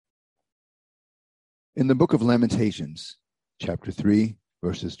In the book of Lamentations, chapter 3,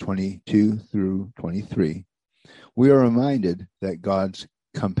 verses 22 through 23, we are reminded that God's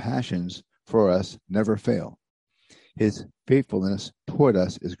compassions for us never fail. His faithfulness toward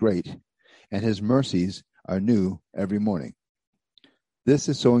us is great, and his mercies are new every morning. This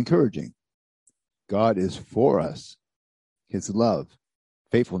is so encouraging. God is for us. His love,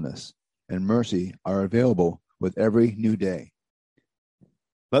 faithfulness, and mercy are available with every new day.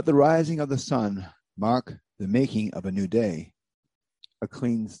 Let the rising of the sun mark the making of a new day, a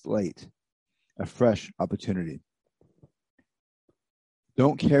clean slate, a fresh opportunity.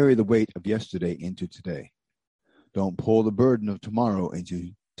 Don't carry the weight of yesterday into today. Don't pull the burden of tomorrow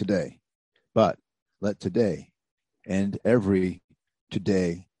into today, but let today and every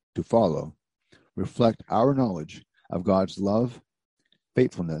today to follow reflect our knowledge of God's love,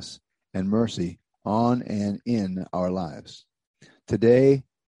 faithfulness, and mercy on and in our lives. Today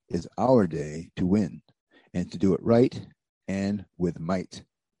is our day to win and to do it right and with might.